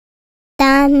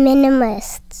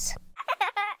Minimalists.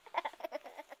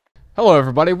 Hello,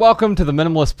 everybody. Welcome to the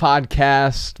Minimalist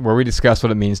Podcast, where we discuss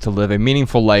what it means to live a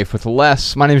meaningful life with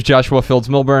less. My name is Joshua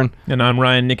Fields-Milburn. And I'm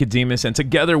Ryan Nicodemus, and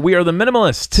together we are the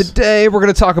Minimalists. Today, we're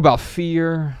going to talk about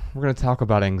fear. We're going to talk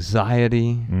about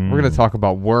anxiety. We're going to talk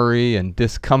about worry and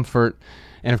discomfort.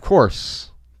 And, of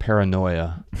course,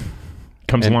 paranoia.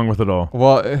 Comes along with it all.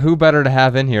 Well, who better to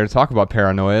have in here to talk about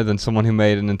paranoia than someone who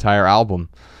made an entire album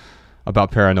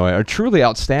about paranoia? A truly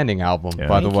outstanding album,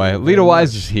 by the way. Lee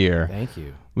DeWyze is here. Thank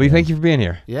you. Lee, thank you for being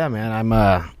here. Yeah, man, I'm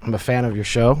a fan of your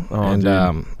show, and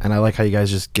I like how you guys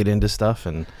just get into stuff,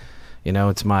 and you know,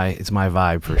 it's my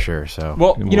vibe for sure. So,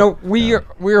 well, you know, we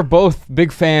are both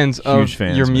big fans of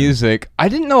your music. I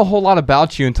didn't know a whole lot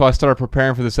about you until I started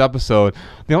preparing for this episode.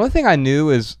 The only thing I knew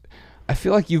is I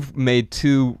feel like you've made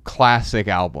two classic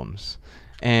albums.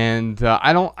 And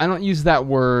I don't use that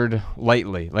word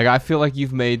lightly. Like, I feel like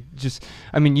you've made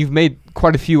you've made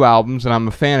quite a few albums, and I'm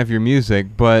a fan of your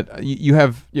music. But you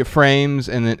have your Frames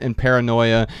and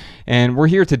Paranoia, and we're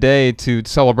here today to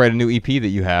celebrate a new EP that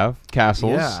you have,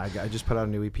 Castles. Yeah, I just put out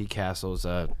a new EP, Castles,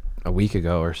 a week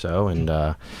ago or so, and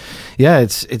yeah,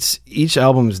 it's each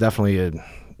album is definitely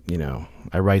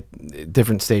I write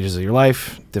different stages of your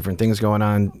life, different things going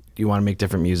on. You want to make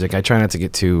different music. I try not to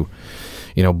get too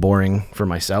boring for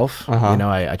myself.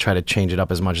 I try to change it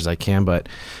up as much as I can, but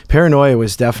Paranoia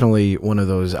was definitely one of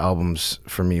those albums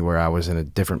for me where I was in a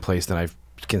different place than I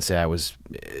can say I was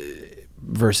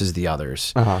versus the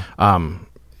others.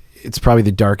 It's probably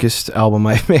the darkest album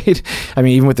I've made. I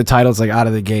mean, even with the titles like out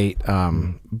of the gate,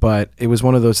 but it was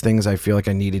one of those things I feel like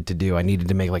I needed to do. I needed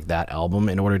to make like that album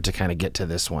in order to kind of get to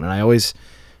this one, and I always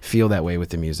feel that way with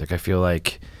the music. I feel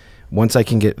like once I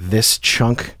can get this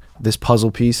chunk, this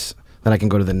puzzle piece, then I can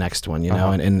go to the next one, you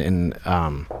know,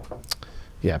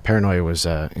 yeah, Paranoia was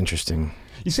interesting.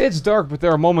 You say it's dark, but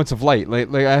there are moments of light.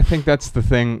 Like I think that's the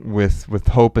thing with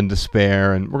hope and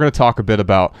despair, and we're going to talk a bit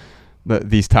about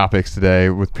these topics today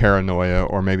with paranoia,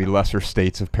 or maybe lesser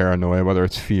states of paranoia, whether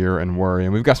it's fear and worry.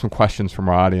 And we've got some questions from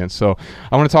our audience, so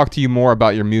I want to talk to you more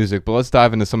about your music, but let's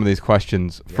dive into some of these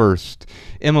questions first.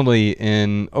 Emily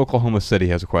in Oklahoma City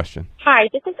has a question. Hi,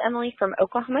 this is Emily from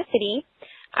Oklahoma City.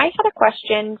 I had a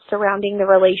question surrounding the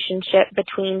relationship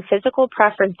between physical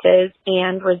preferences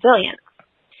and resilience.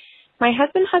 My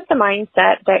husband has the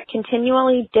mindset that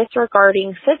continually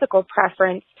disregarding physical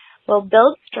preference will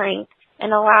build strength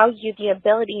and allows you the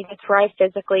ability to thrive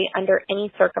physically under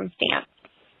any circumstance.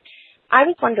 I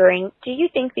was wondering, do you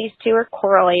think these two are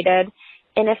correlated?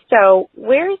 And if so,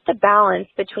 where is the balance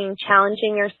between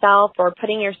challenging yourself or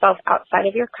putting yourself outside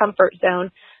of your comfort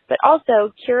zone, but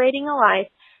also curating a life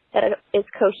that is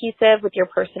cohesive with your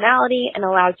personality and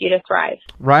allows you to thrive?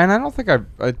 Ryan, I don't think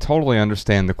I totally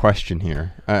understand the question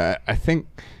here. I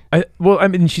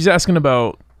mean, she's asking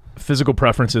about physical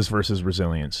preferences versus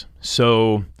resilience.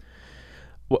 So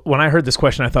when I heard this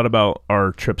question, I thought about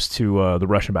our trips to the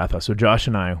Russian bathhouse. So Josh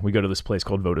and I, we go to this place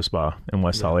called Voda Spa in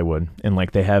West Hollywood, and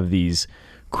like they have these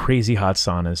crazy hot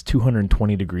saunas,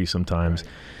 220 degrees sometimes,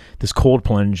 this cold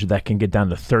plunge that can get down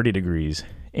to 30 degrees,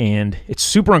 and it's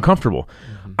super uncomfortable.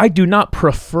 I do not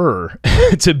prefer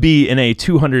to be in a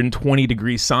 220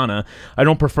 degree sauna. I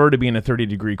don't prefer to be in a 30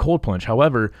 degree cold plunge.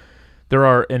 However, there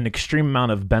are an extreme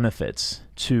amount of benefits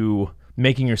to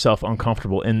making yourself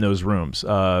uncomfortable in those rooms.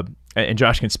 And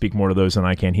Josh can speak more to those than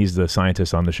I can. He's the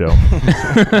scientist on the show.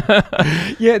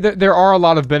 Yeah, there are a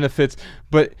lot of benefits,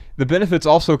 but the benefits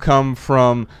also come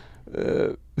from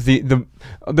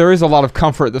there is a lot of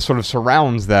comfort that sort of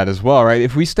surrounds that as well, right?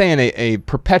 If we stay in a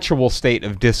perpetual state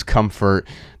of discomfort,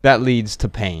 that leads to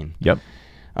pain. Yep.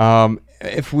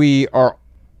 If we are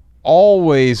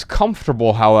always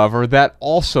comfortable, however, that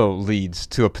also leads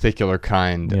to a particular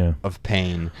kind of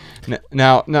pain.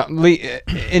 Now, Lee,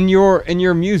 in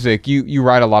your music, you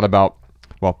write a lot about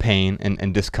pain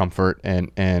and discomfort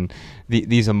and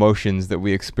these emotions that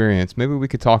we experience. Maybe we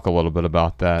could talk a little bit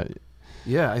about that.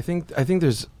 Yeah, I think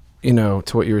there's, to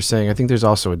what you were saying, I think there's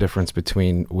also a difference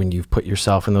between when you've put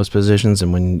yourself in those positions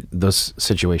and when those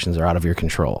situations are out of your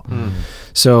control.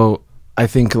 So I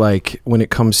think like when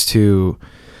it comes to,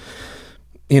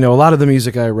 a lot of the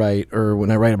music I write, or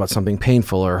when I write about something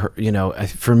painful, or,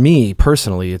 for me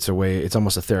personally, it's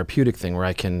almost a therapeutic thing where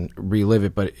I can relive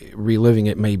it, but reliving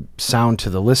it may sound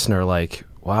to the listener like,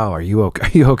 wow, are you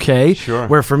okay? Sure.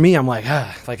 Where for me, I'm like,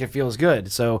 like it feels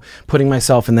good. So putting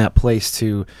myself in that place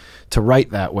to write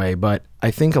that way. But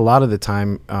I think a lot of the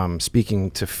time,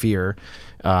 speaking to fear,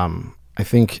 I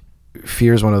think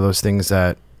fear is one of those things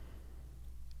that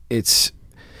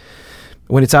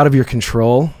when it's out of your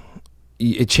control,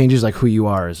 it changes like who you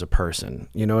are as a person.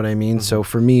 You know what I mean? So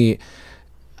for me,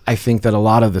 I think that a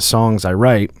lot of the songs I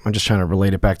write, I'm just trying to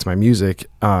relate it back to my music,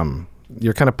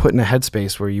 you're kind of put in a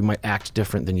headspace where you might act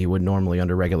different than you would normally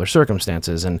under regular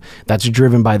circumstances, and that's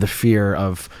driven by the fear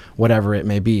of whatever it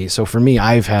may be. So for me,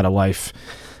 I've had a life,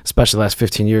 especially the last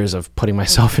 15 years, of putting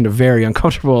myself into very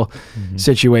uncomfortable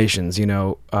situations. You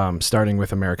know, starting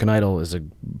with American Idol is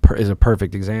a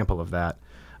perfect example of that.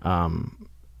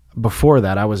 Before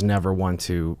that, I was never one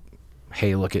to,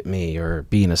 hey, look at me, or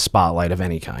be in a spotlight of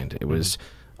any kind. It was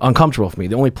uncomfortable for me.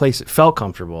 The only place it felt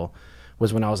comfortable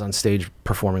was when I was on stage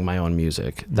performing my own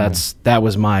music. That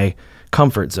was my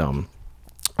comfort zone.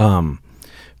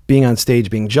 Being on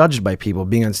stage, being judged by people,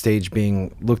 being on stage,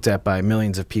 being looked at by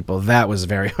millions of people, that was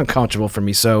very uncomfortable for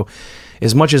me. So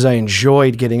as much as I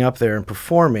enjoyed getting up there and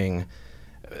performing,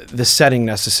 the setting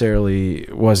necessarily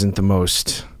wasn't the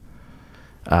most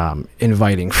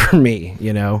inviting for me,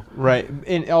 you know? Right.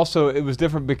 And also it was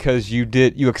different because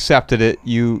you accepted it.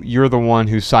 You're the one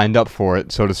who signed up for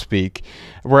it, so to speak.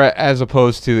 As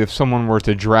opposed to if someone were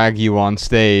to drag you on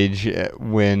stage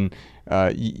when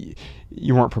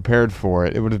you weren't prepared for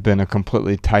it, it would have been a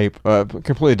completely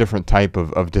different type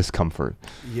of discomfort.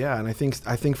 Yeah, and I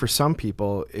think for some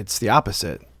people it's the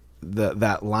opposite.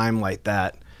 That limelight,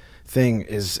 that thing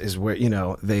is where, you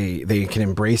know, they can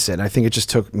embrace it. I think it just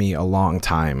took me a long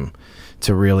time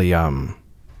to really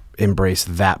embrace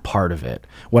that part of it.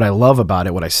 What I love about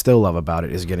it, what I still love about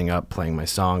it, is getting up, playing my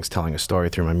songs, telling a story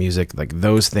through my music. Like,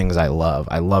 those things I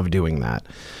love doing that.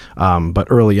 But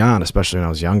early on, especially when I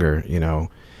was younger, you know,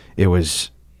 it was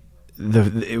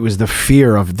the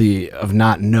fear of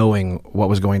not knowing what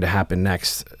was going to happen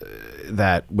next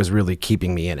that was really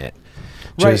keeping me in it.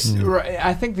 Right.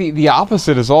 I think the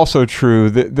opposite is also true.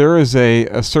 That there is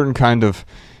a certain kind of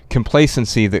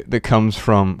complacency that comes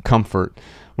from comfort.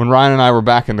 When Ryan and I were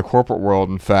back in the corporate world,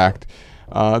 in fact,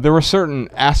 there were certain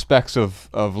aspects of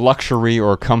luxury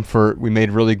or comfort. We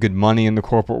made really good money in the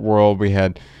corporate world. We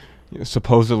had, you know,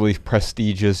 supposedly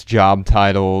prestigious job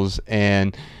titles,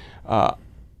 and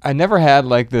I never had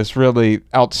like this really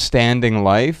outstanding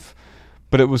life.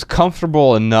 But it was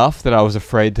comfortable enough that I was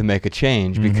afraid to make a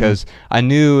change, because I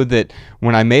knew that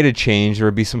when I made a change, there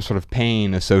would be some sort of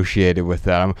pain associated with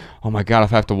that. Oh my God,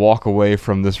 if I have to walk away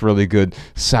from this really good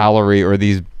salary or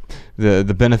the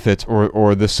benefits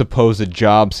or the supposed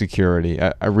job security.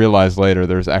 I realized later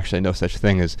there's actually no such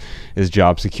thing as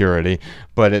job security,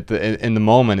 but in the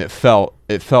moment it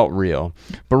felt real.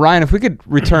 But Ryan, if we could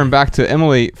return back to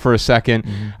Emily for a second,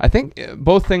 I think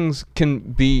both things can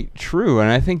be true,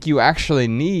 and I think you actually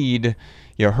need,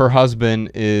 you know, her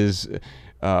husband is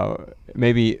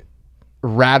maybe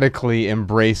radically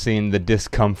embracing the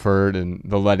discomfort and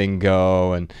the letting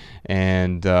go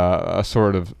and a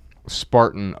sort of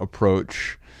Spartan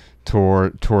approach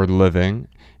toward living,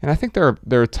 and I think there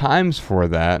are times for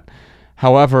that.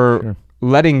 However,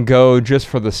 letting go just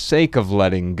for the sake of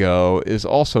letting go is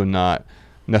also not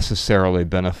necessarily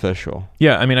beneficial.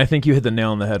 Yeah, I mean, I think you hit the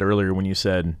nail on the head earlier when you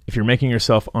said if you're making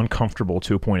yourself uncomfortable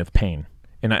to a point of pain,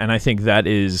 and I think that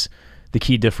is the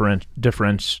key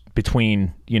difference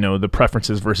between, you know, the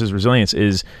preferences versus resilience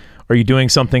is, are you doing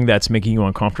something that's making you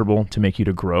uncomfortable to make you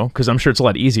to grow? Because I'm sure it's a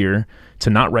lot easier to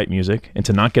not write music and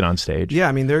to not get on stage. Yeah,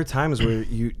 I mean, there are times where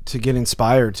to get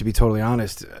inspired, to be totally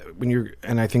honest,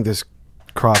 and I think this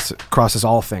crosses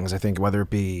all things. I think whether it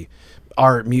be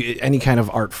art, any kind of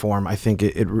art form, I think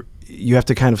you have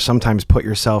to kind of sometimes put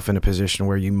yourself in a position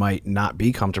where you might not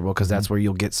be comfortable, because that's where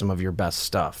you'll get some of your best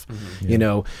stuff. You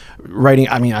know, writing,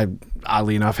 I mean, I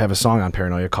oddly enough have a song on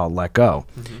Paranoia called Let Go.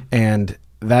 And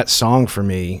that song for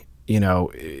me, you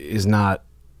know,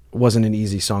 wasn't an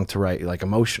easy song to write, like,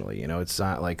 emotionally. You know, it's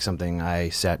not like something I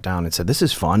sat down and said, this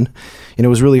is fun. You know, it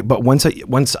was really, but once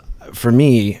for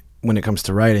me, when it comes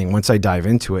to writing, once I dive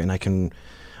into it, and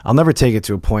I'll never take it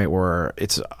to a point where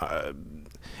it's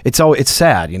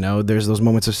sad, you know, there's those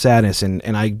moments of sadness, and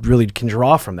I really can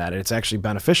draw from that. It's actually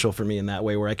beneficial for me in that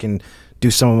way, where I can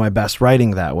do some of my best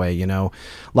writing that way. You know,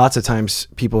 lots of times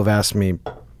people have asked me,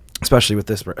 especially with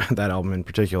that album in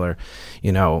particular,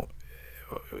 you know,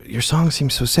 your song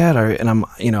seems so sad, and I'm,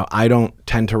 you know, I don't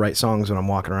tend to write songs when I'm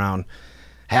walking around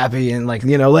happy and, like,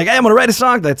 you know, like, hey, I'm gonna write a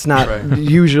song. That's not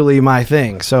usually my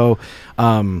thing. So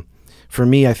for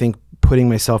me, I think putting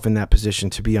myself in that position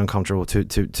to be uncomfortable,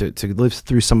 to live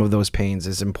through some of those pains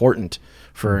is important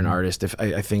for an artist.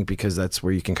 I think because that's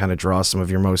where you can kind of draw some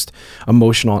of your most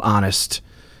emotional and honest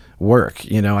work.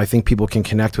 You know, I think people can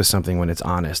connect with something when it's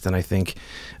honest, and I think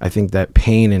that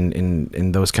pain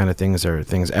and those kind of things are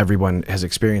things everyone has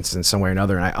experienced in some way or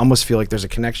another. And I almost feel like there's a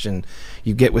connection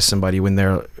you get with somebody when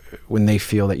they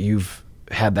feel that you've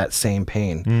had that same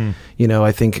pain. You know,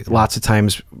 I think lots of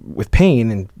times with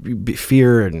pain and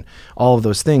fear and all of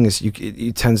those things,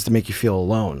 it tends to make you feel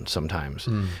alone sometimes.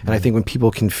 And I think when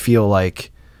people can feel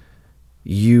like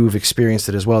you've experienced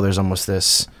it as well, there's almost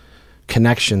this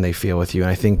connection they feel with you. And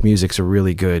I think music's a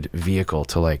really good vehicle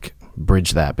to like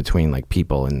bridge that between like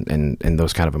people and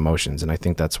those kind of emotions. And I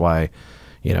think that's why,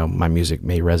 you know, my music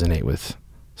may resonate with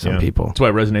some people. That's why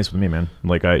it resonates with me, man.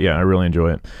 Like, I really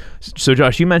enjoy it. So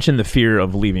Josh, you mentioned the fear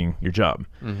of leaving your job.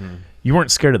 You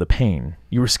weren't scared of the pain.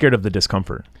 You were scared of the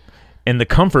discomfort. And the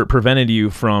comfort prevented you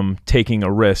from taking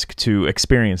a risk to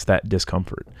experience that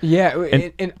discomfort.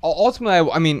 Yeah. And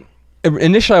ultimately, I mean,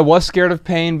 initially I was scared of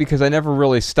pain because I never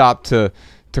really stopped to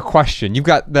question. You've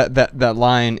got that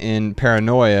line in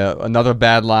Paranoia, another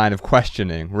bad line of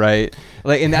questioning, right?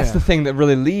 Like, and that's the thing that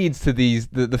really leads to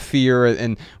the fear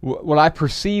and what I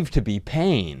perceive to be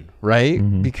pain, right?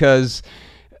 Because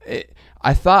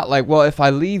I thought, like, well, if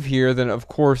I leave here, then of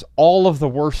course all of the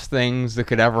worst things that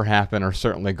could ever happen are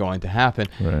certainly going to happen.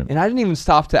 Right. And I didn't even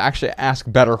stop to actually ask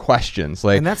better questions.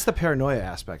 Like, and that's the paranoia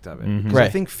aspect of it. Because I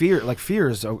think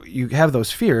fears, you have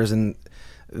those fears, and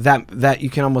that you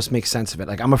can almost make sense of it.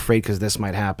 Like, I'm afraid because this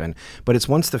might happen. But it's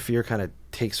once the fear kind of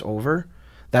takes over,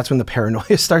 that's when the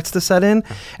paranoia starts to set in.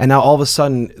 And now all of a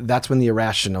sudden, that's when the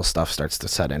irrational stuff starts to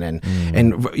set in.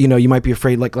 And you know, you might be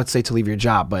afraid, like, let's say to leave your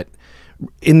job, but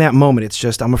in that moment, it's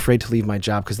just, I'm afraid to leave my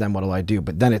job because then what'll I do?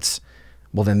 But then it's,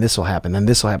 well, then this will happen, then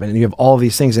this will happen. And you have all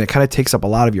these things, and it kind of takes up a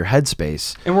lot of your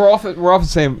headspace. And we're often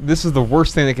saying this is the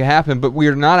worst thing that can happen, but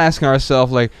we're not asking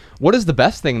ourselves, like, what is the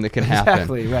best thing that can happen?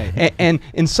 Exactly, right. And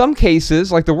in some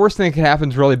cases, like, the worst thing that can happen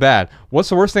is really bad. What's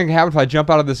the worst thing that can happen if I jump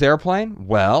out of this airplane?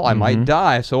 Well, I might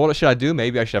die. So what should I do?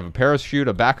 Maybe I should have a parachute,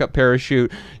 a backup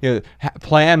parachute, you know,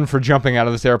 plan for jumping out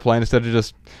of this airplane instead of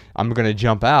just, I'm going to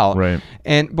jump out. Right.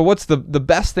 But what's the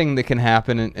best thing that can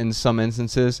happen in some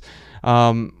instances?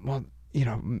 Well, you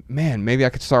know, man, maybe I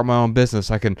could start my own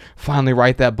business. I can finally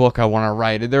write that book I want to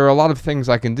write. There are a lot of things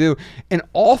I can do. And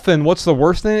often, what's the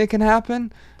worst thing that can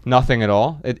happen? Nothing at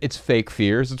all. It's fake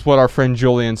fears. It's what our friend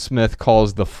Julian Smith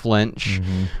calls the flinch.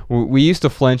 We used to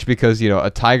flinch because, you know, a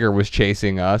tiger was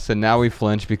chasing us, and now we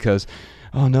flinch because,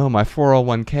 oh no, my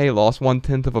 401k lost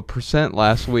 0.1%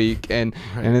 last week, and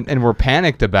we're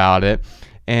panicked about it.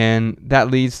 And that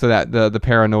leads to the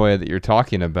paranoia that you're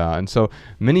talking about. And so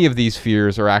many of these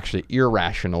fears are actually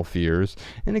irrational fears.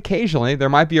 And occasionally there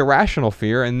might be a rational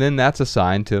fear, and then that's a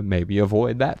sign to maybe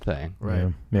avoid that thing.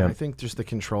 Right. Yeah. I think just the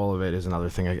control of it is another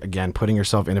thing. Again, putting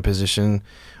yourself in a position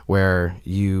where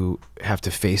you have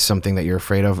to face something that you're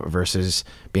afraid of versus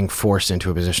being forced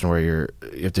into a position where you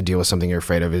have to deal with something you're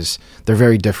afraid of they're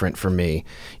very different for me.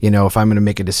 You know, if I'm going to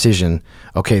make a decision,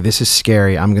 okay, this is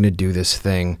scary, I'm going to do this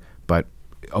thing, but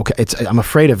okay, I'm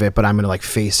afraid of it, but I'm going to like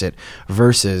face it,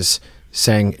 versus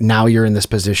saying, now you're in this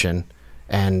position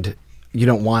and you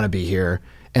don't want to be here.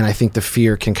 And I think the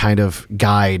fear can kind of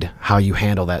guide how you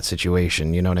handle that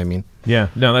situation. You know what I mean? Yeah,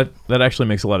 no, that actually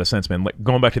makes a lot of sense, man. Like,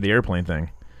 going back to the airplane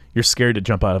thing, you're scared to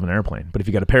jump out of an airplane. But if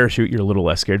you got a parachute, you're a little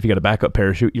less scared. If you got a backup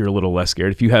parachute, you're a little less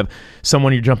scared. If you have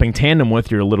someone you're jumping tandem with,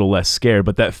 you're a little less scared.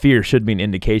 But that fear should be an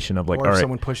indication of, like, or all if right,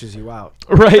 someone pushes you out.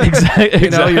 Right, exactly. You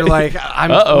know, you're like,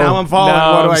 now I'm falling.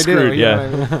 Now what do I'm screwed. I do? You Yeah.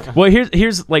 know what I mean? Well,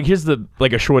 here's the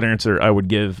a short answer I would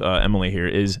give Emily here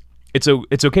is it's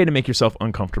okay to make yourself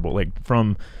uncomfortable. Like,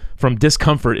 from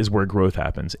discomfort is where growth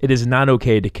happens. It is not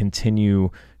okay to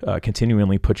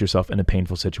continually put yourself in a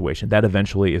painful situation. That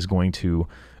eventually is going to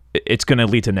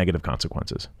lead to negative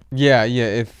consequences. Yeah.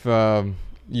 If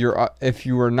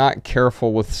you are not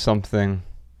careful with something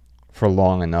for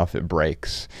long enough, it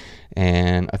breaks.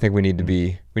 And I think we need to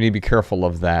be careful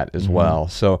of that as well.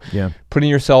 So putting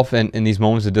yourself in these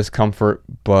moments of discomfort,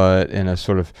 but in a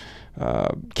sort of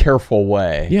careful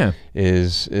way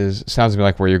is sounds to me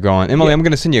like where you're going. Emily, I'm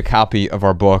going to send you a copy of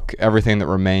our book, Everything That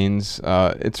Remains.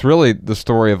 It's really the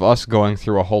story of us going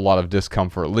through a whole lot of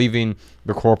discomfort, leaving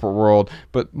the corporate world,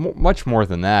 but much more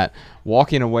than that,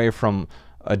 walking away from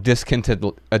a discontented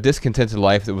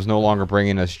life that was no longer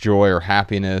bringing us joy or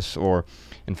happiness, or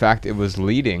in fact it was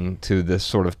leading to this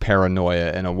sort of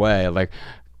paranoia in a way, like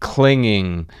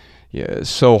clinging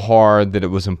so hard that it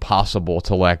was impossible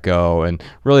to let go. And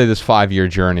really this 5-year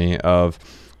journey of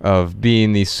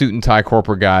being these suit and tie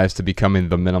corporate guys to becoming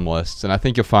the minimalists. And I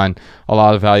think you'll find a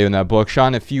lot of value in that book.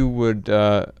 Sean, if you would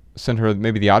send her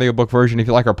maybe the audiobook version. If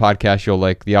you like our podcast, you'll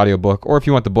like the audiobook. Or if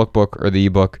you want the book or the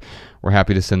ebook, we're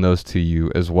happy to send those to you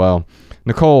as well.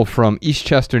 Nicole from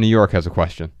Eastchester, New York has a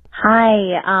question.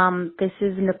 Hi, this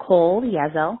is Nicole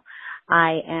Yezo.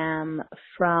 I am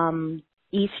from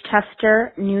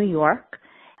Eastchester, New York,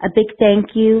 A big thank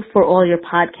you for all your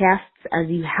podcasts as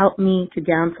you helped me to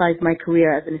downsize my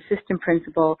career as an assistant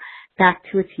principal back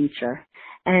to a teacher.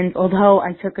 And although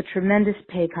I took a tremendous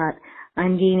pay cut,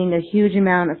 I'm gaining a huge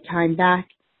amount of time back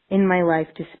in my life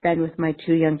to spend with my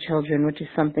 2 young children, which is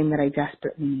something that I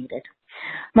desperately needed.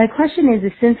 My question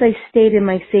is since I stayed in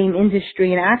my same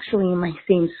industry and actually in my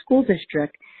same school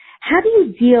district, how do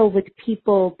you deal with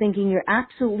people thinking you're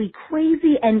absolutely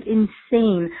crazy and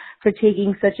insane for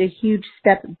taking such a huge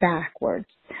step backwards?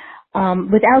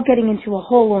 Without getting into a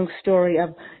whole long story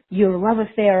of your love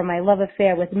affair or my love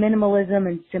affair with minimalism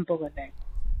and simple living.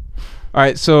 All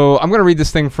right, so I'm going to read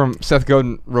this thing from Seth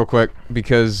Godin real quick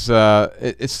because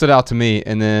it stood out to me,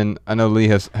 and then I know Lee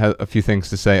has a few things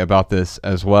to say about this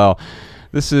as well.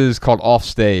 This is called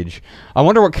Offstage. I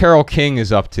wonder what Carole King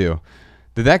is up to.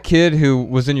 Did that kid who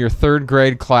was in your 3rd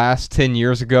grade class 10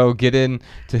 years ago get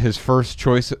into his first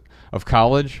choice of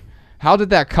college? How did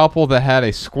that couple that had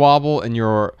a squabble in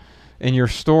your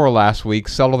store last week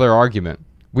settle their argument?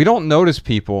 We don't notice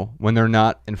people when they're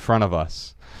not in front of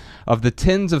us. Of the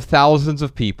tens of thousands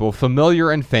of people,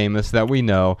 familiar and famous, that we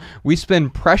know, we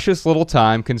spend precious little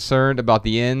time concerned about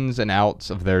the ins and outs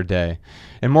of their day.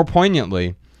 And more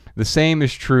poignantly, the same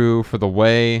is true for the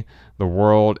way the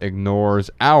world ignores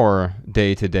our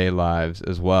day-to-day lives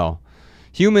as well.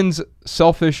 Humans'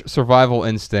 selfish survival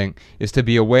instinct is to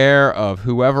be aware of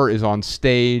whoever is on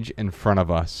stage in front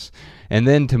of us, and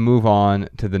then to move on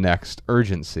to the next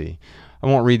urgency. I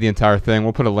won't read the entire thing.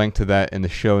 We'll put a link to that in the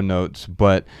show notes.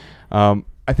 But I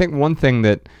think one thing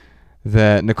that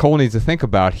Nicole needs to think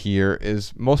about here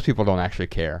is most people don't actually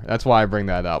care. That's why I bring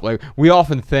that up. Like, we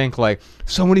often think, like,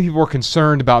 so many people are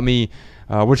concerned about me,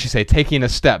 what'd she say, taking a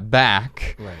step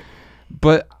back. Right.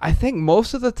 But I think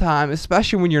most of the time,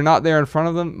 especially when you're not there in front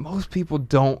of them, most people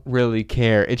don't really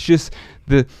care. It's just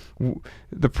the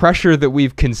pressure that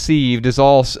we've conceived is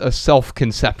all a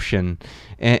self-conception.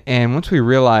 And once we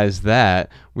realize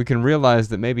that, we can realize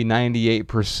that maybe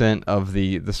 98% of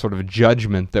the sort of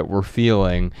judgment that we're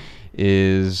feeling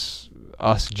is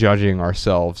us judging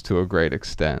ourselves to a great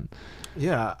extent.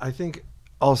 Yeah, I think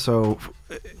also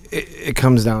it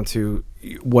comes down to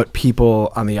what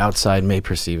people on the outside may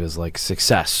perceive as like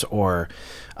success, or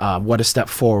what a step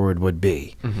forward would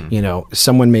be. Mm-hmm. You know,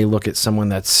 someone may look at someone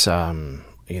that's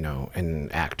you know,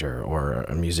 an actor or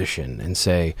a musician and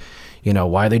say, you know,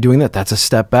 why are they doing that? That's a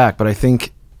step back. But I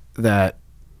think that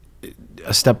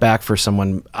a step back for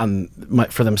someone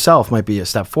for themselves might be a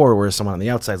step forward, whereas someone on the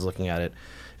outside is looking at it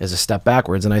as a step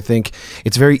backwards. And I think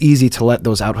it's very easy to let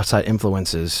those outside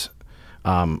influences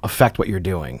affect what you're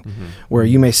doing. Mm-hmm. Where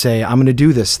you may say, I'm going to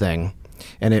do this thing,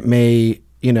 and it may,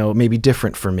 you know, may be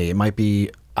different for me. It might be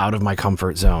out of my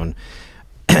comfort zone.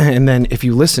 And then if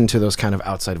you listen to those kind of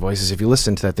outside voices, if you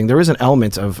listen to that thing, there is an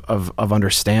element of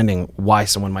understanding why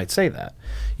someone might say that.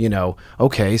 You know,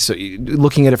 okay, so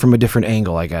looking at it from a different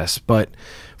angle, I guess. But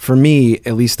for me,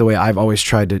 at least the way I've always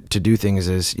tried to do things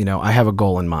is, you know, I have a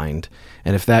goal in mind.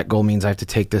 And if that goal means I have to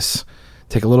take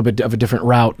a little bit of a different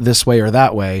route this way or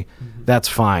that way, mm-hmm. that's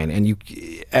fine. And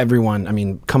everyone, I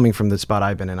mean, coming from the spot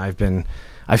I've been in,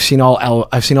 I've seen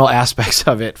all aspects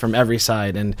of it from every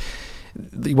side. And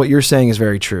what you're saying is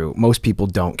very true. Most people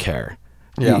don't care.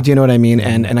 Yeah. Do you know what I mean?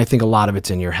 Mm-hmm. And I think a lot of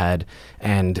it's in your head.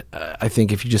 And I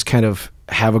think if you just kind of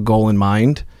have a goal in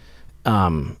mind,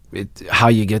 how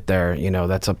you get there, you know,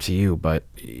 that's up to you. But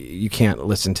you can't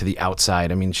listen to the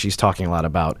outside. I mean, she's talking a lot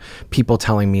about people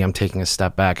telling me I'm taking a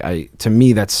step back. To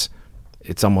me, it's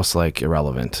almost like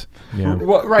irrelevant. Yeah.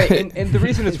 Well, right. And the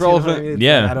reason it's relevant, you know,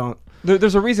 yeah. I don't.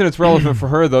 There's a reason it's relevant for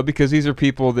her, though, because these are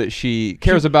people that she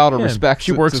cares about or respects.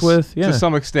 She works with, to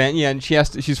some extent, yeah, and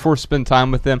she's forced to spend time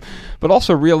with them, but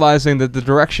also realizing that the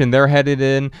direction they're headed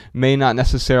in may not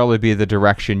necessarily be the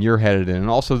direction you're headed in, and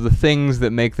also the things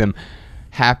that make them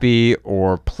happy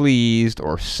or pleased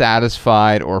or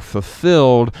satisfied or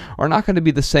fulfilled are not going to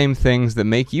be the same things that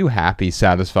make you happy,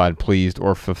 satisfied, pleased,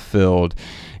 or fulfilled.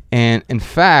 And in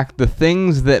fact, the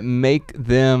things that make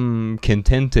them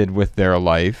contented with their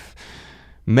life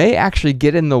may actually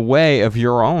get in the way of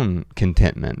your own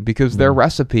contentment because their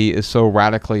recipe is so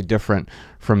radically different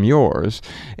from yours.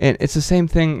 And it's the same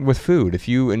thing with food. If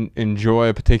you enjoy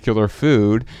a particular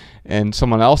food and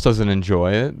someone else doesn't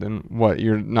enjoy it, then what,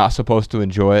 you're not supposed to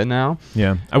enjoy it now?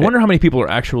 Yeah. I wonder how many people are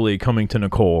actually coming to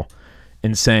Nicole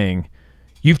and saying,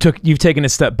 You've taken a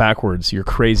step backwards. You're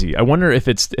crazy. I wonder if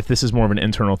this is more of an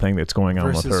internal thing that's going on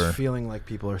with her. Versus feeling like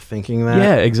people are thinking that.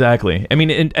 Yeah, exactly. I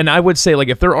mean, and I would say, like,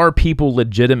 if there are people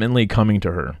legitimately coming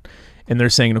to her and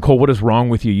they're saying, Nicole, what is wrong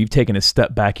with you? You've taken a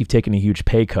step back. You've taken a huge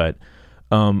pay cut.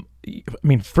 I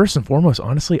mean, first and foremost,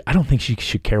 honestly, I don't think she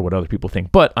should care what other people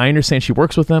think. But I understand she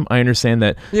works with them. I understand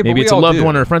that maybe it's a loved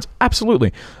one or a friend.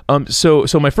 Absolutely. So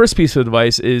my first piece of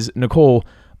advice is, Nicole,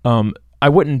 I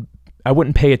wouldn't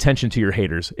pay attention to your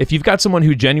haters. If you've got someone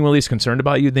who genuinely is concerned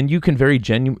about you, then you can very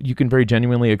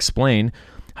genuinely explain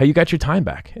how you got your time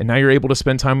back, and now you're able to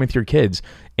spend time with your kids.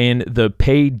 And the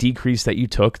pay decrease that you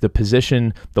took, the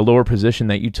lower position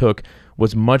that you took,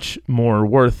 was much more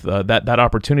worth that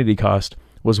opportunity cost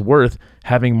was worth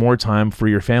having more time for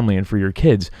your family and for your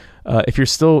kids. If you're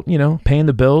still, paying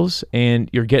the bills and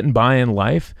you're getting by in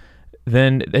life,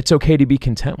 then it's okay to be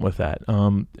content with that.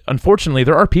 Unfortunately,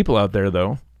 there are people out there,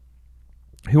 though,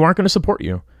 who aren't going to support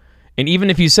you. And even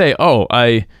if you say, oh,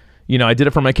 I did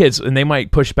it for my kids, and they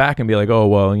might push back and be like, oh,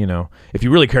 well, if you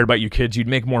really cared about your kids, you'd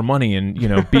make more money and,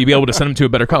 be able to send them to a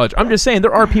better college. I'm just saying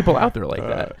there are people out there like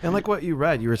that. And like what you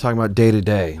read, you were talking about day to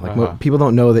day. Like people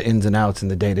don't know the ins and outs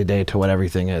and the day to day to what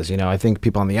everything is. I think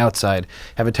people on the outside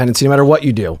have a tendency, no matter what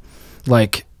you do,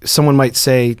 like someone might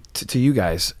say to you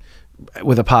guys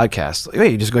with a podcast, hey,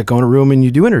 you just go in a room and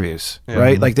you do interviews,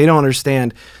 right? Like they don't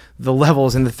understand the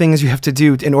levels and the things you have to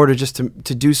do in order just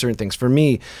to do certain things. For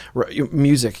me,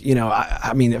 music,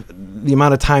 I mean, the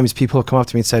amount of times people have come up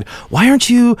to me and said, why haven't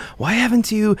you?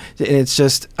 And it's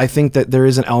just, I think that there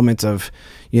is an element of,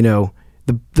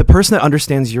 the person that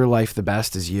understands your life the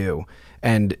best is you.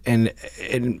 And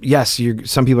yes,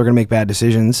 some people are going to make bad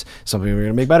decisions. Some people are going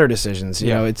to make better decisions.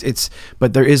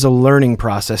 But there is a learning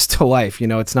process to life.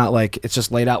 It's not like it's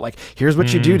just laid out like, here's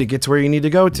what you do to get to where you need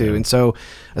to go to. And so,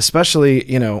 especially,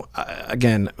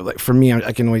 again, like for me,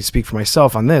 I can only speak for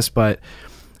myself on this, but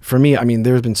for me, I mean,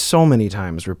 there's been so many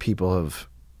times where people have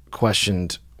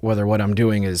questioned whether what I'm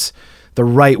doing is the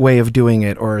right way of doing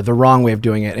it or the wrong way of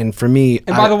doing it. And for me,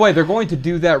 and by the way, they're going to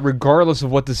do that regardless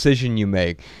of what decision you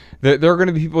make. There are going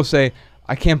to be people who say,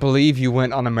 I can't believe you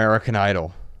went on American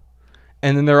Idol.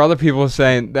 And then there are other people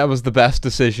saying that was the best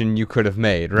decision you could have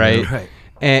made, right?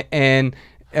 Right. And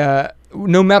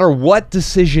no matter what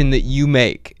decision that you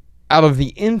make, out of the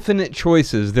infinite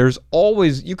choices,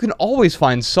 you can always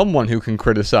find someone who can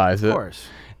criticize it. Of course.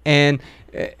 And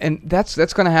that's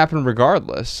going to happen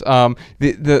regardless.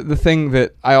 The thing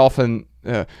that I often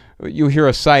you hear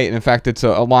a cite, and in fact, it's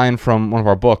a line from one of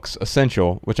our books,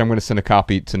 Essential, which I'm going to send a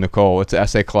copy to Nicole. It's an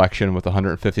essay collection with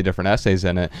 150 different essays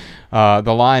in it.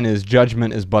 The line is,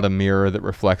 judgment is but a mirror that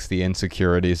reflects the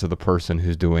insecurities of the person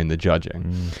who's doing the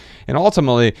judging. And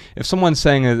ultimately, if someone's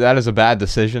saying that is a bad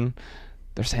decision,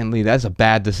 they're saying, Lee, that's a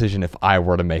bad decision if I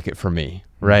were to make it for me,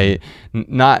 right?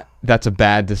 Not that's a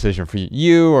bad decision for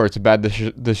you, or it's a bad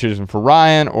decision for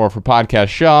Ryan, or for Podcast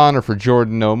Sean, or for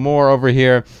Jordan No More over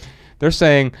here. They're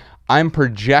saying, I'm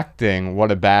projecting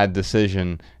what a bad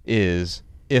decision is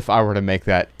if I were to make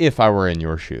that, if I were in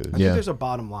your shoes. I think there's a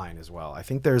bottom line as well. I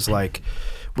think there's like,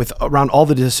 around all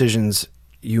the decisions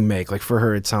you make, like for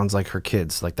her, it sounds like her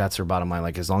kids, like that's her bottom line.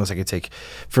 Like as long as I could take,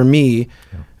 for me,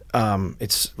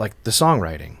 it's like the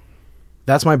songwriting.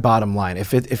 That's my bottom line.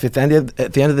 If at the end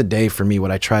of the day, for me,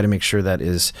 what I try to make sure that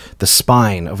is the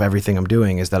spine of everything I'm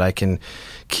doing is that I can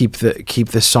keep the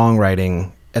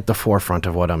songwriting at the forefront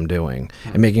of what I'm doing,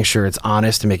 and making sure it's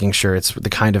honest and making sure it's the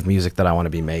kind of music that I want to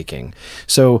be making.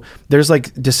 So there's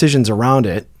like decisions around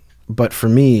it, but for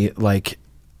me, like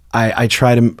I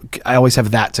always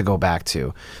have that to go back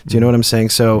to. Do you know what I'm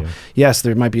saying? So yes,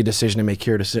 there might be a decision to make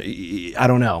here. I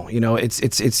don't know.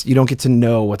 It's you don't get to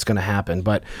know what's going to happen,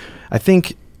 but I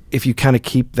think if you kind of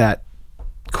keep that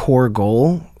core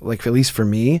goal, like at least for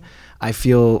me, I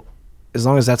feel as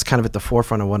long as that's kind of at the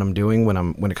forefront of what I'm doing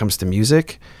when it comes to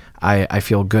music, I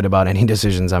feel good about any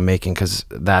decisions I'm making, because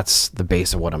that's the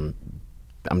base of what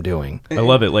I'm doing. I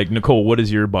love it. Like, Nicole, what is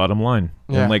your bottom line?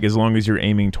 And like, as long as you're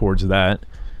aiming towards that,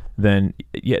 then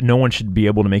no one should be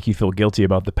able to make you feel guilty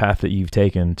about the path that you've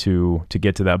taken to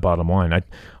get to that bottom line.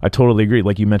 I totally agree.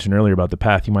 Like you mentioned earlier about the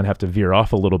path, you might have to veer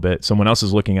off a little bit. Someone else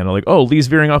is looking at it like, oh, Lee's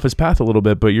veering off his path a little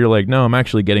bit, but you're like, no, I'm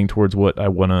actually getting towards what I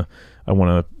want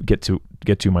to get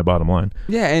to my bottom line.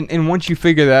 Yeah, and once you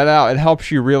figure that out, it helps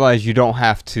you realize you don't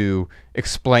have to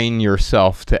explain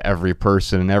yourself to every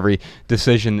person and every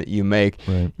decision that you make.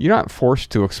 Right. You're not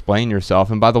forced to explain yourself.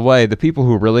 And by the way, the people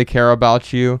who really care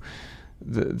about you,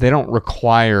 they don't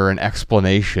require an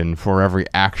explanation for every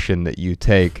action that you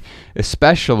take,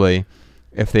 especially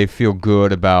if they feel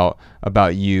good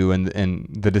about you and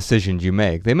the decisions you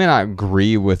make. They may not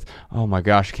agree with, oh my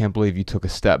gosh, I can't believe you took a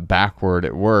step backward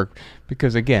at work,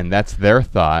 because again, that's their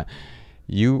thought.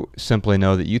 You simply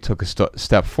know that you took a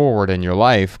step forward in your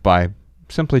life by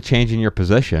simply changing your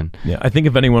position. Yeah, I think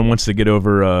if anyone wants to get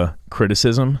over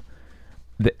criticism,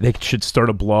 they should start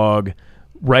a blog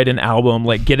write an album,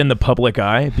 like get in the public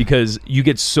eye, because you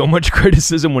get so much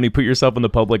criticism when you put yourself in the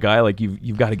public eye. Like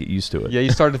you've got to get used to it. Yeah,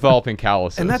 you start developing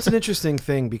calluses. And that's an interesting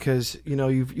thing, because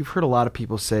you've heard a lot of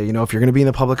people say, if you're going to be in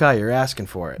the public eye, you're asking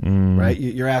for it, right?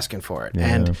 You're asking for it. Yeah.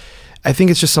 And I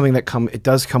think it's just something that it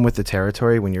does come with the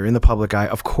territory. When you're in the public eye,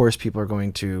 of course people are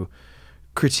going to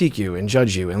critique you and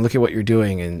judge you and look at what you're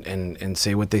doing and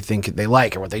say what they think they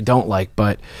like or what they don't like.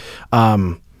 But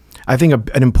I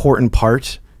think an important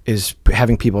part is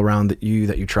having people around you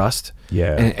that you trust.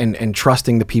 Yeah. And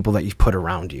trusting the people that you've put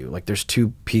around you. Like there's two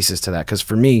pieces to that. Because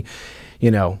for me,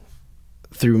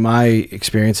 through my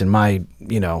experience and my,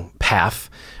 path,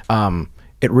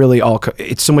 it really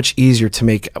it's so much easier to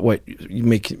make what you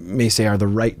may say are the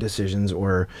right decisions,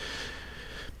 or,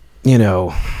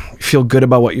 feel good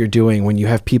about what you're doing when you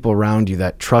have people around you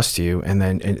that trust you, and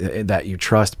then that you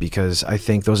trust, because I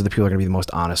think those are the people that are going to be the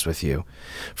most honest with you.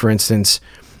 For instance,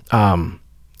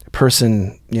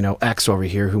 person, X over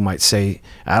here who might say,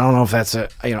 I don't know if that's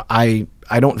I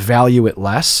don't value it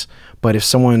less, but if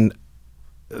someone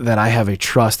that I have a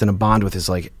trust and a bond with is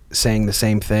like saying the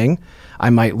same thing, I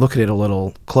might look at it a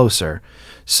little closer.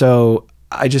 So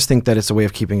I just think that it's a way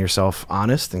of keeping yourself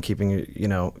honest and keeping,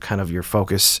 kind of your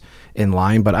focus in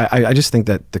line. But I just think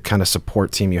that the kind of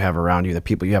support team you have around you, the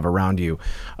people you have around you,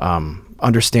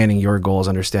 understanding your goals,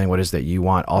 understanding what it is that you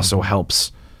want, also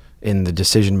helps in the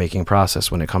decision-making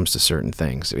process when it comes to certain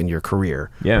things in your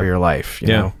career or your life. You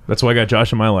know? That's why I got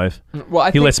Josh in my life.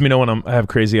 Well, he lets me know when I have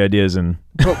crazy ideas.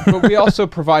 But we also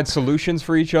provide solutions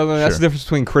for each other. That's the difference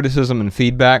between criticism and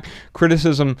feedback.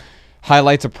 Criticism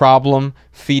highlights a problem,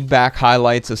 feedback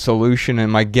highlights a solution.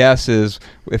 And my guess is,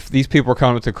 if these people are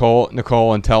coming to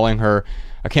Nicole and telling her,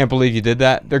 I can't believe you did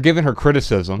that, they're giving her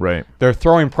criticism. Right. They're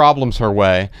throwing problems her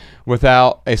way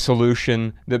without a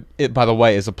solution that, by the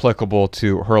way, is applicable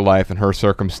to her life and her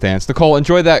circumstance. Nicole,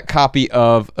 enjoy that copy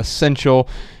of Essential.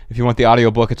 If you want the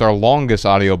audiobook, it's our longest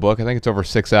audiobook. I think it's over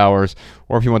 6 hours.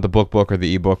 Or if you want the book or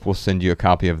the ebook, we'll send you a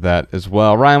copy of that as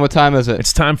well. Ryan, what time is it?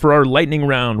 It's time for our lightning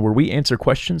round, where we answer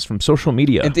questions from social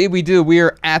media. Indeed we do. We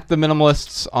are at The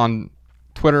Minimalists on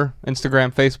Twitter,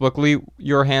 Instagram, Facebook. Lee,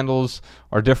 your handles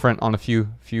are different on a few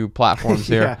platforms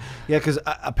here. Yeah, because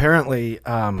apparently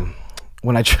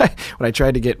when I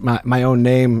tried to get my own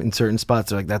name in certain spots,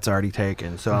 they're like, that's already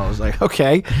taken. So I was like,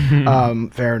 okay,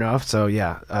 fair enough. So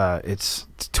yeah, it's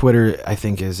Twitter, I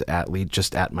think, is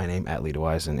just at my name, at Lee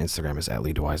DeWyze, and Instagram is at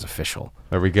Lee DeWyze Official.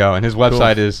 There we go. And his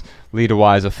website is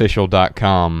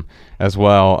LeeDeWyzeOfficial.com as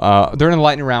well. During the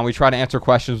lightning round, we try to answer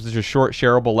questions with just short,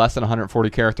 shareable, less than 140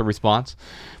 character response.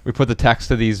 We put the text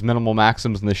to these minimal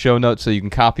maxims in the show notes, so you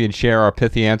can copy and share our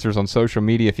pithy answers on social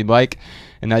media if you'd like.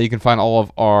 And now you can find all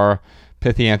of our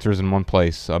pithy answers in one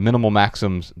place,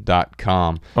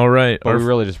 minimalmaxims.com. All right. But we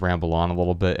really just ramble on a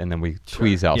little bit, and then we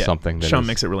squeeze out something. That Sean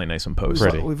makes it really nice in post.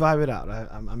 Pretty. We vibe it out.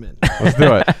 I'm in. Let's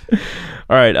do it.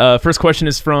 All right. First question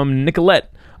is from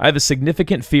Nicolette. I have a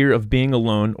significant fear of being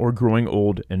alone or growing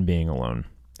old and being alone.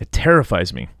 It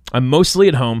terrifies me. I'm mostly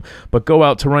at home, but go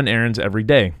out to run errands every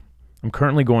day. I'm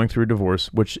currently going through a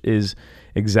divorce, which is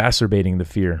exacerbating the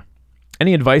fear.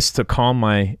 Any advice to calm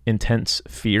my intense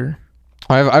fear?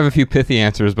 I have a few pithy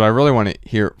answers, but I really want to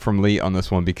hear from Lee on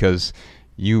this one, because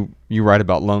you write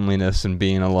about loneliness and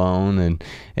being alone,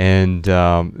 and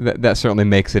that certainly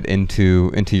makes it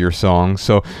into your songs.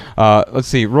 So let's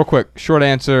see, real quick, short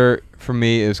answer for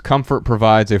me is comfort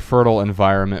provides a fertile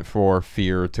environment for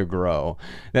fear to grow.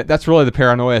 That's really the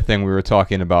paranoia thing we were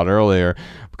talking about earlier,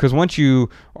 because once you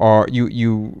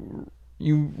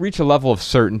reach a level of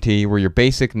certainty where your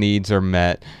basic needs are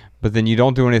met, but then you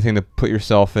don't do anything to put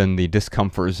yourself in the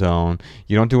discomfort zone,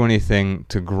 you don't do anything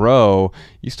to grow,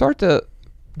 you start to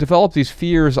develop these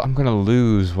fears. I'm going to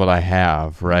lose what I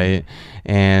have, right?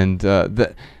 And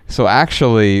so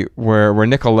actually where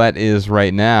Nicolette is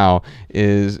right now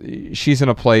is she's in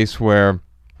a place where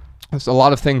a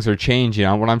lot of things are changing.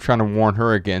 What I'm trying to warn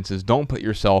her against is don't put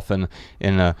yourself in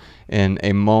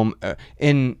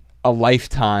a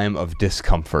lifetime of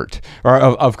discomfort, or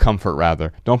of comfort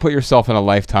rather. Don't put yourself in a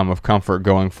lifetime of comfort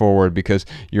going forward, because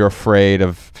you're afraid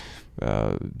of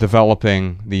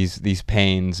developing these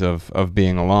pains of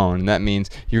being alone. And that means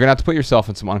you're gonna have to put yourself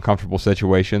in some uncomfortable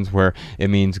situations where it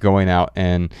means going out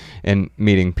and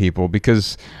meeting people,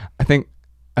 because I think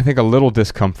a little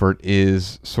discomfort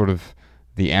is sort of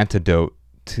the antidote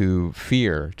to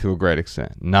fear to a great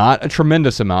extent. Not a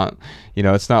tremendous amount.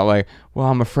 It's not like, well,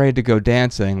 I'm afraid to go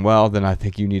dancing. Well, then I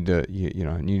think you need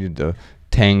to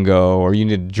tango, or you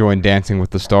need to join Dancing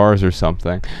with the Stars or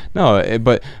something. No,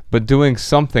 but doing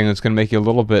something that's going to make you a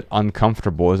little bit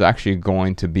uncomfortable is actually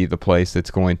going to be the place that's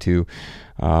going to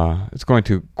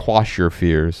quash your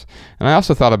fears. And I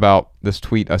also thought about this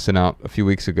tweet I sent out a few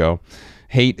weeks ago.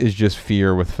 Hate is just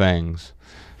fear with fangs.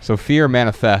 So fear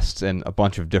manifests in a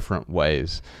bunch of different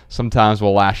ways. Sometimes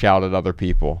we'll lash out at other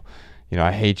people.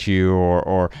 I hate you,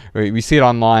 or we see it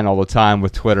online all the time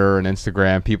with Twitter and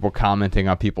Instagram, people commenting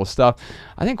on people's stuff.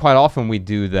 I think quite often we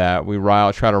do that. We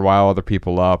try to rile other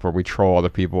people up, or we troll other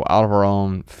people out of our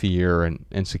own fear and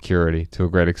insecurity to a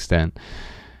great extent.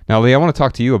 Now, Lee, I want to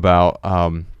talk to you about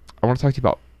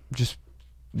just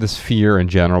this fear in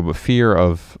general, but fear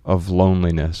of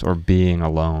loneliness or being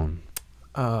alone.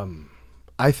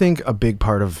 I think a big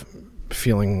part of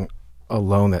feeling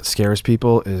alone that scares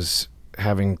people is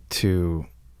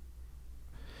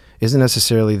isn't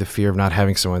necessarily the fear of not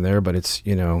having someone there, but it's,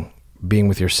 being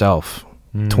with yourself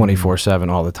 24/7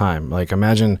 all the time. Like,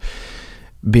 imagine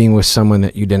being with someone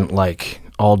that you didn't like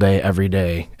all day, every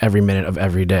minute of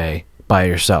every day by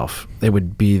yourself. It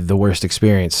would be the worst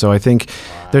experience. So I think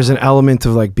there's an element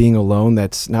of like being alone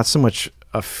that's not so much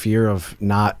a fear of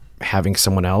not having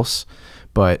someone else,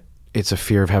 but it's a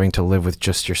fear of having to live with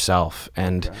just yourself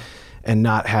and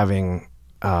not having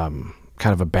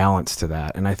kind of a balance to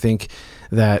that. And I think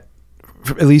that,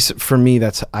 at least for me,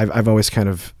 I've always kind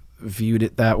of viewed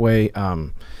it that way.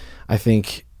 I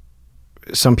think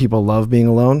some people love being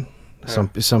alone. Yeah.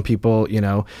 Some people,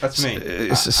 that's me.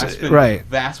 I spend right. the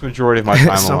vast majority of my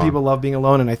time some alone. people love being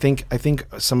alone, and I think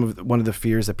one of the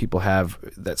fears that people have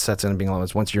that sets in being alone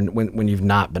is when you've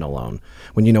not been alone,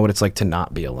 when you know what it's like to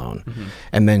not be alone,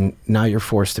 and then now you're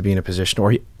forced to be in a position,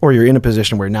 or you're in a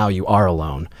position where now you are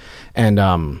alone, and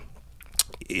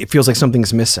it feels like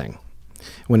something's missing,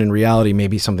 when in reality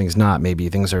maybe something's not. Maybe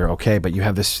things are okay, but you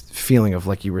have this feeling of,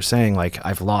 like you were saying, like,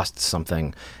 I've lost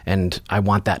something and I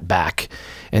want that back.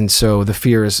 And so the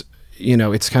fear is,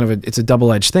 it's a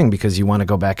double-edged thing, because you want to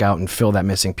go back out and fill that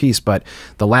missing piece, but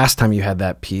the last time you had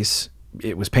that piece,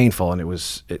 it was painful and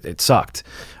it sucked.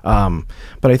 But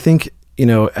I think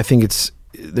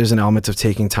there's an element of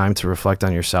taking time to reflect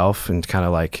on yourself and kind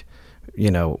of like,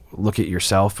 look at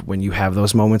yourself when you have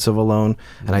those moments of alone.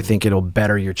 And I think it'll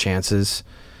better your chances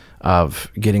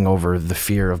of getting over the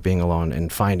fear of being alone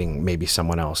and finding maybe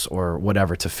someone else or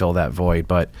whatever to fill that void.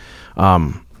 But,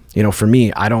 for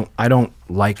me, I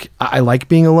like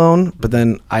being alone, but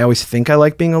then I always think I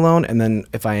like being alone. And then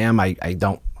if I am, I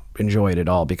don't enjoy it at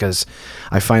all, because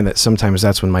I find that sometimes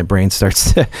that's when my brain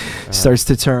starts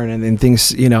to turn and then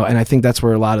things, and I think that's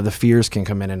where a lot of the fears can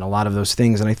come in and a lot of those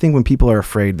things. And I think when people are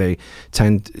afraid, they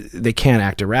can't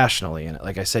act irrationally. And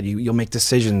like I said, you'll make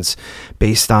decisions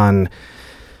based on,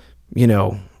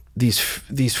 these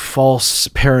false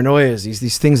paranoias,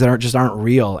 these things that aren't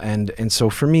real. And so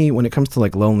for me, when it comes to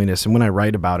like loneliness, and when I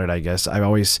write about it, I guess I'm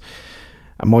always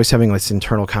having this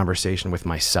internal conversation with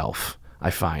myself. I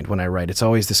find when I write, it's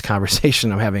always this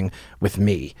conversation I'm having with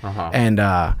me. And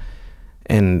I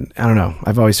don't know,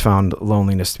 I've always found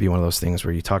loneliness to be one of those things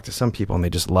where you talk to some people and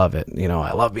they just love it.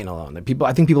 I love being alone.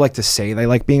 I think people like to say they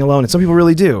like being alone, and some people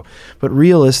really do. But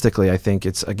realistically, I think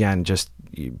it's, again, just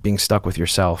being stuck with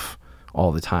yourself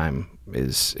all the time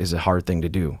is a hard thing to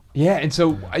do. Yeah, and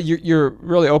so you're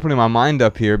really opening my mind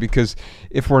up here, because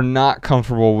if we're not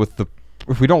comfortable with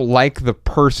if we don't like the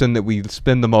person that we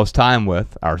spend the most time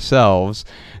with, ourselves,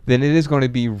 then it is going to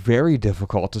be very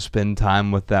difficult to spend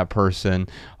time with that person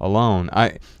alone.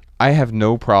 I have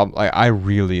no problem. I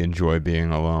really enjoy being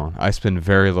alone. I spend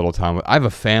very little time I have a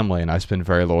family, and I spend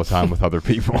very little time with other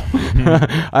people.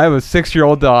 I have a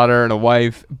 6-year-old daughter and a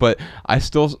wife, but I've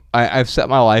set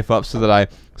my life up so that I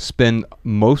spend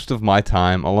most of my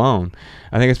time alone.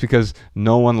 I think it's because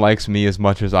no one likes me as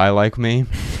much as I like me.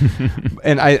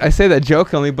 And I say that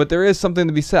jokingly, but there is something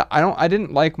to be said. I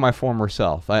didn't like my former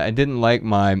self. I didn't like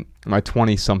my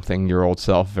 20-something-year-old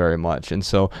self very much. And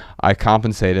so I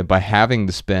compensated by having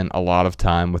to spend a lot of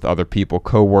time with other people,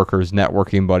 coworkers,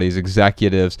 networking buddies,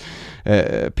 executives,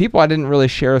 people I didn't really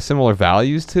share similar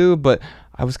values to, but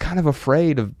I was kind of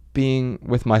afraid of being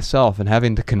with myself and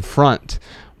having to confront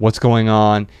what's going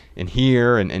on in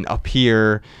here and up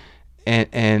here.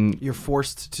 And you're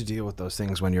forced to deal with those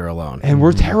things when you're alone. And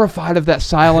we're terrified of that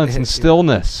silence and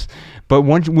stillness. But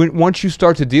once you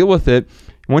start to deal with it,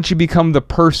 once you become the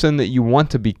person that you want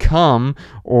to become,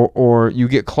 or you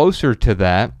get closer to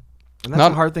that, and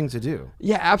that's a hard thing to do.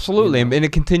 Yeah, absolutely. And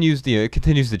it continues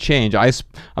to change.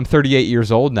 I'm 38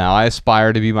 years old now. I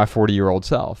aspire to be my 40-year-old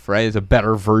self, right? It's a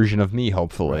better version of me,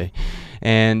 hopefully.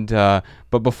 And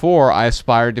but before, I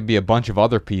aspired to be a bunch of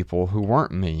other people who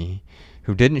weren't me,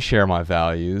 who didn't share my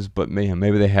values, but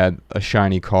maybe they had a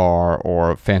shiny car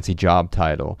or a fancy job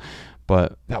title.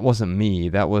 But that wasn't me.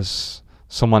 That was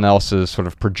someone else's sort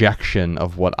of projection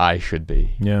of what I should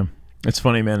be. Yeah. It's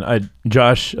funny, man.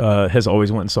 Josh has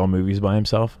always went and saw movies by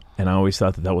himself, and I always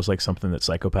thought that was like something that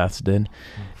psychopaths did.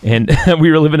 And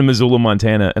we were living in Missoula,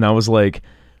 Montana, and I was like,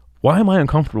 why am I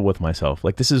uncomfortable with myself?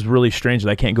 Like, this is really strange that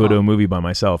I can't go to a movie by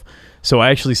myself. So I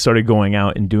actually started going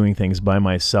out and doing things by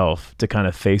myself to kind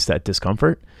of face that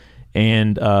discomfort.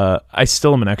 And I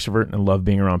still am an extrovert and love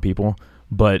being around people,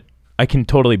 but I can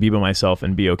totally be by myself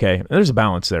and be okay. And there's a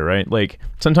balance there, right? Like,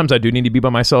 sometimes I do need to be by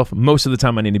myself. Most of the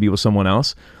time I need to be with someone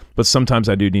else, but sometimes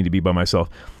I do need to be by myself.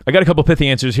 I got a couple pithy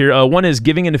answers here. One is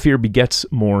giving into fear begets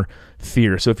more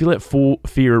fear. So if you let full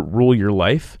fear rule your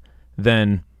life,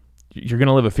 then you're going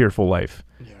to live a fearful life.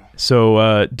 Yeah.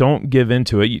 So don't give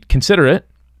into it. Consider it.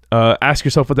 Ask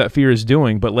yourself what that fear is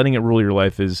doing, but letting it rule your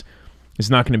life is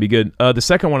not going to be good. The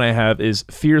second one I have is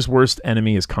fear's worst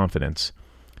enemy is confidence.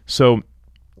 So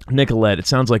Nicolette, it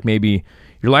sounds like maybe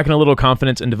you're lacking a little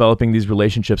confidence in developing these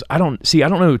relationships. I don't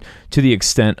know to the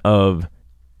extent of,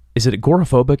 is it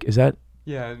agoraphobic? Is that?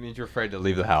 Yeah, it means you're afraid to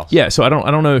leave the house. Yeah, so I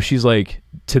don't know if she's like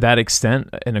to that extent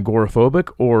an agoraphobic,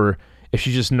 or if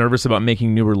she's just nervous about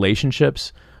making new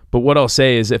relationships. But what I'll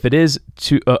say is, if it is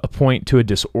to a point to a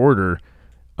disorder,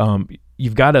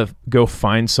 you've got to go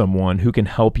find someone who can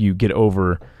help you get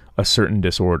over a certain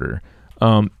disorder.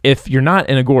 If you're not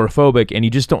an agoraphobic and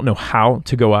you just don't know how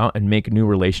to go out and make new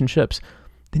relationships,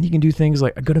 then you can do things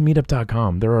like go to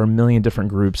meetup.com. There are a million different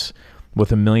groups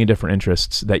with a million different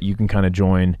interests that you can kind of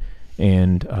join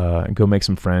and go make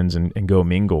some friends and go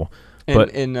mingle.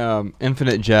 But in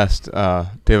Infinite Jest,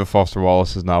 David Foster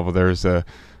Wallace's novel, there's a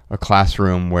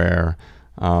classroom where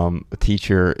a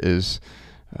teacher is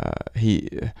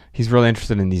he's really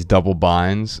interested in these double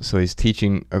binds. So he's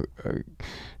teaching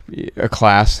a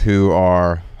class who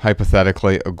are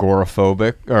hypothetically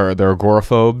agoraphobic, or they're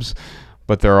agoraphobes,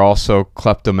 but they're also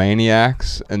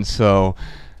kleptomaniacs, and so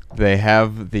they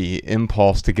have the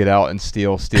impulse to get out and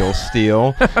steal,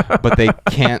 but they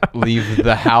can't leave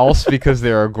the house because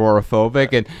they're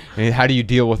agoraphobic. And how do you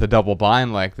deal with a double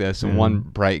bind like this? And one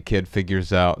bright kid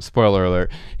figures out, spoiler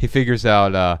alert, he figures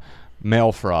out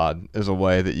mail fraud is a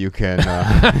way that you can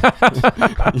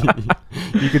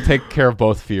you can take care of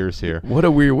both fears here. What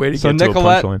a weird way to get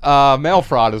Nicolette, to a punchline. Mail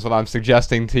fraud is what I'm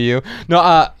suggesting to you.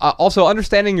 No, also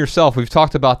understanding yourself. We've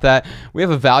talked about that. We have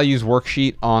a values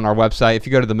worksheet on our website. If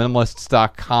you go to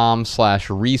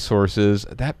theminimalists.com/resources,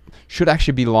 that should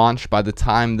actually be launched by the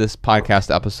time this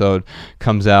podcast episode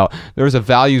comes out. There's a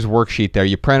values worksheet there.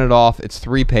 You print it off. It's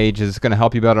 3 pages. It's going to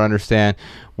help you better understand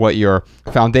what your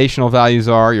foundational values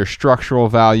are, your structural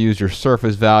values, your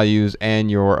surface values,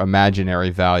 and your imaginary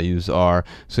values are,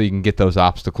 so you can get those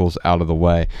obstacles out of the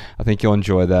way. I think you'll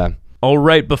enjoy that. All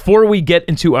right, before we get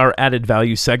into our added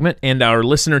value segment and our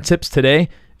listener tips today,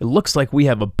 it looks like we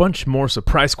have a bunch more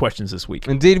surprise questions this week.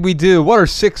 Indeed we do. What are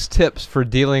 6 tips for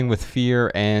dealing with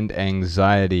fear and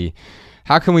anxiety?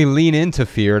 How can we lean into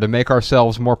fear to make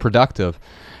ourselves more productive?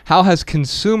 How has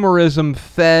consumerism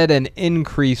fed and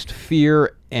increased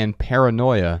fear and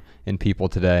paranoia in people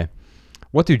today?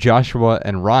 What do Joshua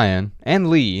and Ryan and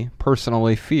Lee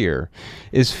personally fear?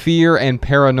 Is fear and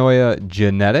paranoia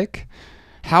genetic?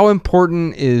 How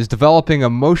important is developing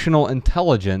emotional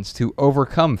intelligence to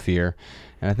overcome fear?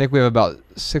 And I think we have about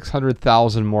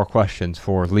 600,000 more questions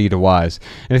for Lee DeWyze.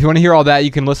 And if you want to hear all that, you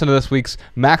can listen to this week's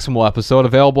Maximal episode,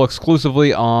 available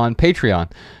exclusively on Patreon.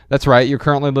 That's right, you're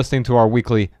currently listening to our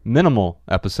weekly Minimal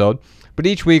episode. But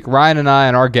each week, Ryan and I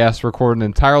and our guests record an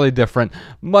entirely different,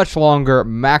 much longer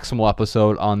Maximal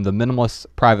episode on the Minimalists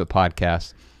private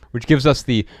podcast, which gives us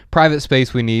the private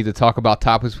space we need to talk about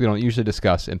topics we don't usually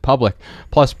discuss in public.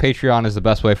 Plus, Patreon is the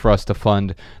best way for us to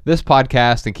fund this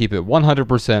podcast and keep it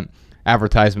 100%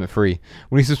 advertisement free.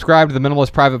 When you subscribe to the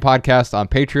Minimalist private podcast on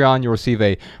Patreon, you'll receive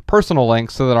a personal link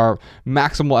so that our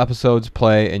Maximal episodes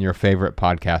play in your favorite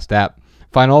podcast app.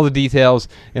 Find all the details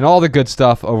and all the good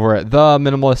stuff over at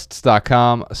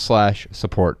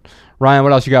theminimalists.com/support. Ryan,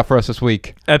 what else you got for us this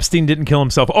week? Epstein didn't kill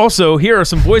himself. Also, here are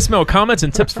some voicemail comments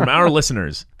and tips from our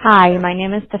listeners. Hi, my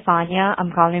name is Stefania.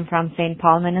 I'm calling from St.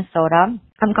 Paul, Minnesota.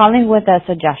 I'm calling with a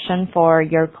suggestion for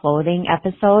your clothing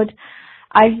episode.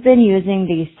 I've been using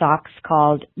these socks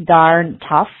called Darn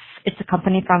Tough. It's a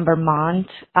company from Vermont.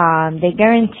 They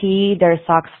guarantee their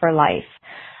socks for life.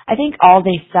 I think all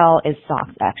they sell is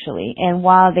socks, actually. And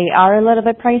while they are a little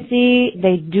bit pricey,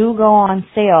 they do go on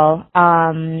sale.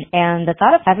 And the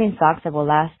thought of having socks that will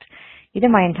last either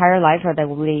my entire life or that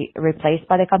will be replaced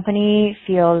by the company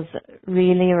feels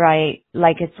really right,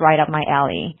 like it's right up my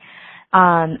alley.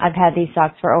 I've had these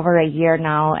socks for over a year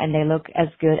now, and they look as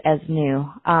good as new.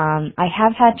 I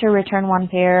have had to return one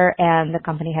pair, and the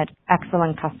company had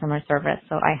excellent customer service,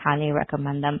 so I highly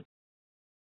recommend them.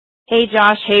 Hey,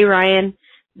 Josh. Hey, Ryan.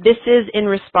 This is in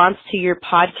response to your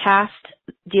podcast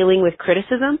dealing with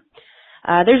criticism.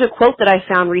 There's a quote that I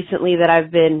found recently that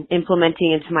I've been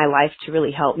implementing into my life to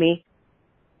really help me.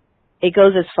 It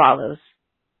goes as follows.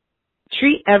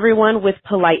 Treat everyone with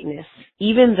politeness,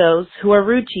 even those who are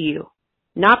rude to you,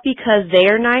 not because they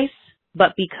are nice,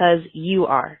 but because you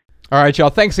are. All right, y'all.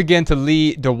 Thanks again to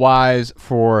Lee DeWyze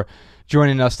for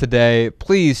joining us today.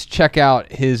 Please check out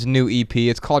his new EP.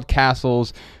 It's called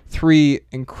Castles. 3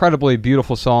 incredibly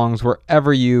beautiful songs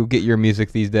wherever you get your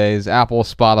music these days, Apple,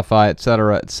 Spotify,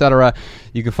 etc., etc.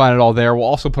 You can find it all there. We'll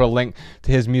also put a link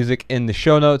to his music in the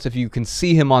show notes. If you can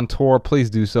see him on tour, please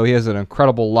do so. He has an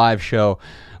incredible live show.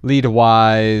 Lee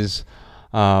DeWyze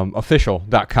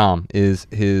official.com is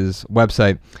his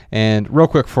website. And real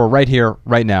quick for right here,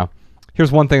 right now,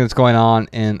 here's one thing that's going on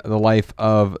in the life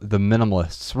of the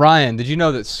Minimalists. Ryan, did you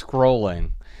know that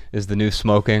scrolling is the new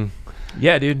smoking?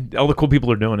 Yeah, dude. All the cool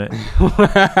people are doing it.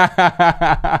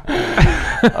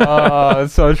 Oh,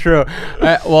 it's so true.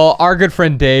 Well, our good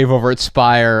friend Dave over at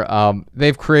Spire,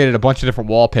 they've created a bunch of different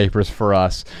wallpapers for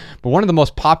us. But one of the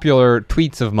most popular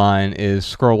tweets of mine is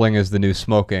scrolling is the new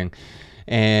smoking.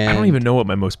 And I don't even know what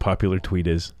my most popular tweet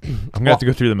is. I'm going to have to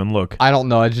go through them and look. I don't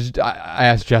know. I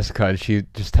asked Jessica, and she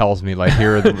just tells me, like,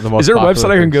 here are the most Is there a website things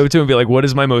I can go to and be like, what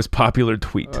is my most popular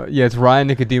tweet? Yeah, it's Ryan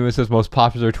Nicodemus's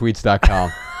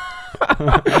mostpopulartweets.com.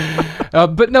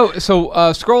 But no, so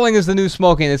scrolling is the new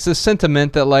smoking. It's this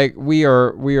sentiment that like we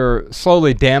are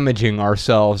slowly damaging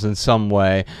ourselves in some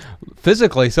way,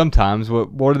 physically sometimes.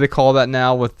 What do they call that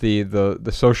now with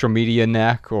the social media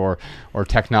neck or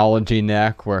technology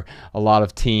neck, where a lot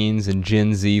of teens and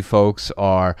Gen Z folks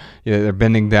are, they're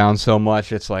bending down so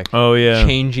much it's like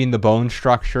changing the bone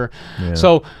structure. Yeah.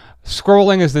 So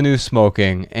scrolling is the new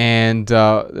smoking, and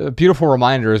a beautiful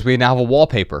reminder is we now have a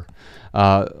wallpaper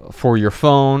for your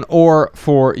phone or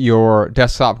for your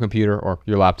desktop computer or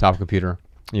your laptop computer,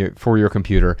 for your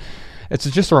computer.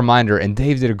 It's just a reminder, and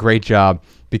Dave did a great job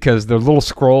because the little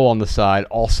scroll on the side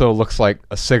also looks like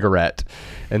a cigarette.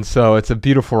 And so it's a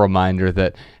beautiful reminder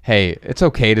that, hey, it's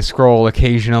okay to scroll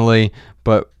occasionally,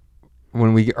 but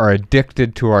when we are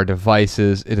addicted to our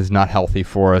devices, it is not healthy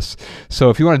for us. So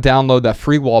if you want to download that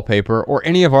free wallpaper or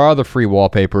any of our other free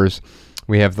wallpapers,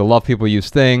 we have the Love People Use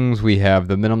Things, we have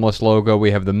the Minimalist logo,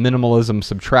 we have the Minimalism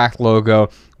Subtract logo,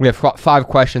 we have 5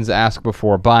 questions to ask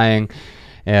before buying.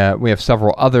 We have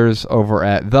several others over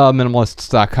at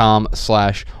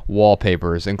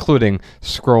theminimalists.com/wallpapers, including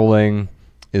scrolling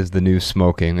is the new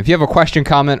smoking. If you have a question,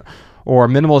 comment, or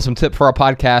minimalism tip for our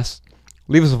podcast,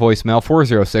 leave us a voicemail,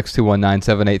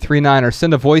 406-219-7839, or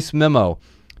send a voice memo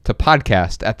to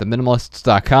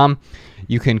podcast@theminimalists.com.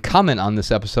 You can comment on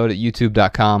this episode at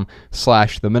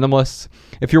youtube.com/theminimalists.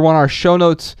 If you want our show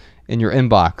notes in your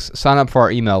inbox, sign up for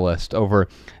our email list over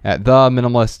at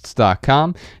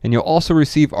theminimalists.com, and you'll also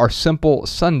receive our Simple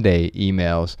Sunday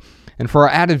emails. And for our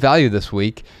added value this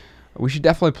week, we should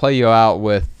definitely play you out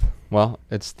with, well,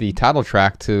 it's the title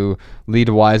track to Lee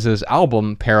DeWyze's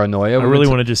album, Paranoia. I really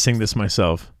want to just sing this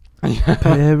myself.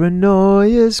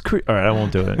 Paranoia's all right, I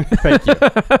won't do it. Thank you.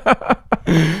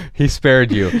 He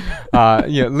spared you.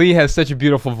 Lee has such a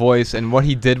beautiful voice, and what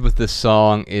he did with this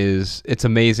song it's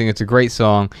amazing. It's a great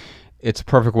song. It's a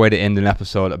perfect way to end an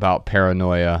episode about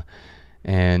paranoia.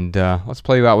 And let's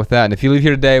play you out with that. And if you leave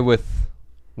here today with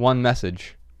one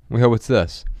message, we hope it's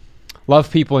this: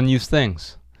 love people and use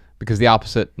things, because the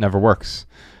opposite never works.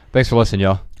 Thanks for listening,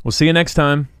 y'all. We'll see you next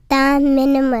time. The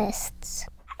Minimalists.